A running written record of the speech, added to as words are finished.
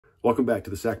Welcome back to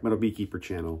the Sacramento Beekeeper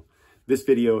channel. This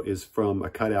video is from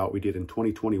a cutout we did in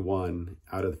 2021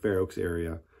 out of the Fair Oaks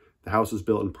area. The house was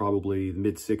built in probably the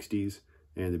mid-60s,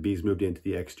 and the bees moved into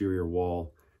the exterior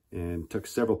wall and took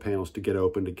several panels to get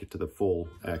open to get to the full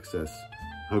access.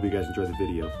 I hope you guys enjoy the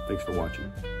video. Thanks for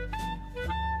watching.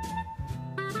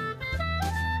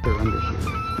 They're under here.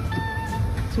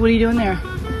 So what are you doing there?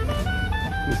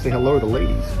 You say hello to the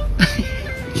ladies.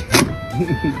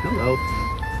 Hello.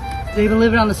 They've been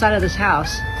living on the side of this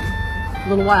house a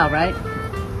little while, right?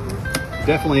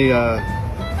 Definitely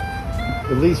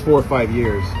at least 4 or 5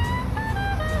 years.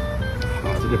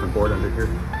 Oh, it's a different board under here.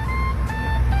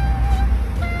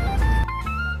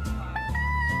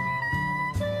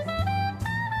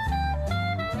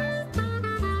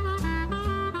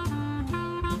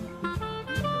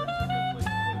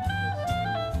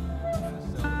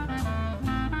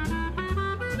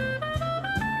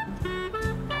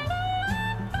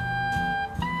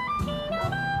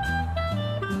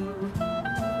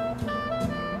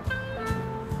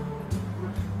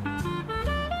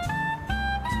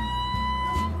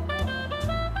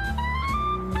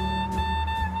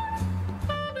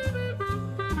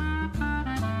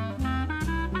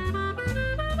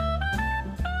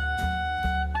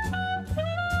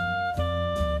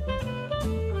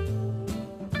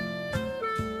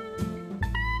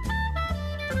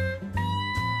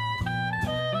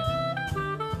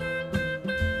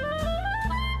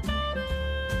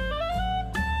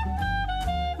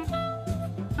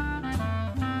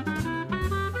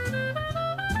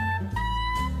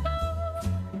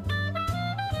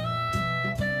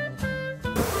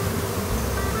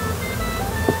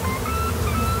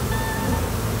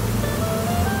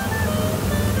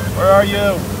 Where are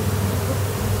you?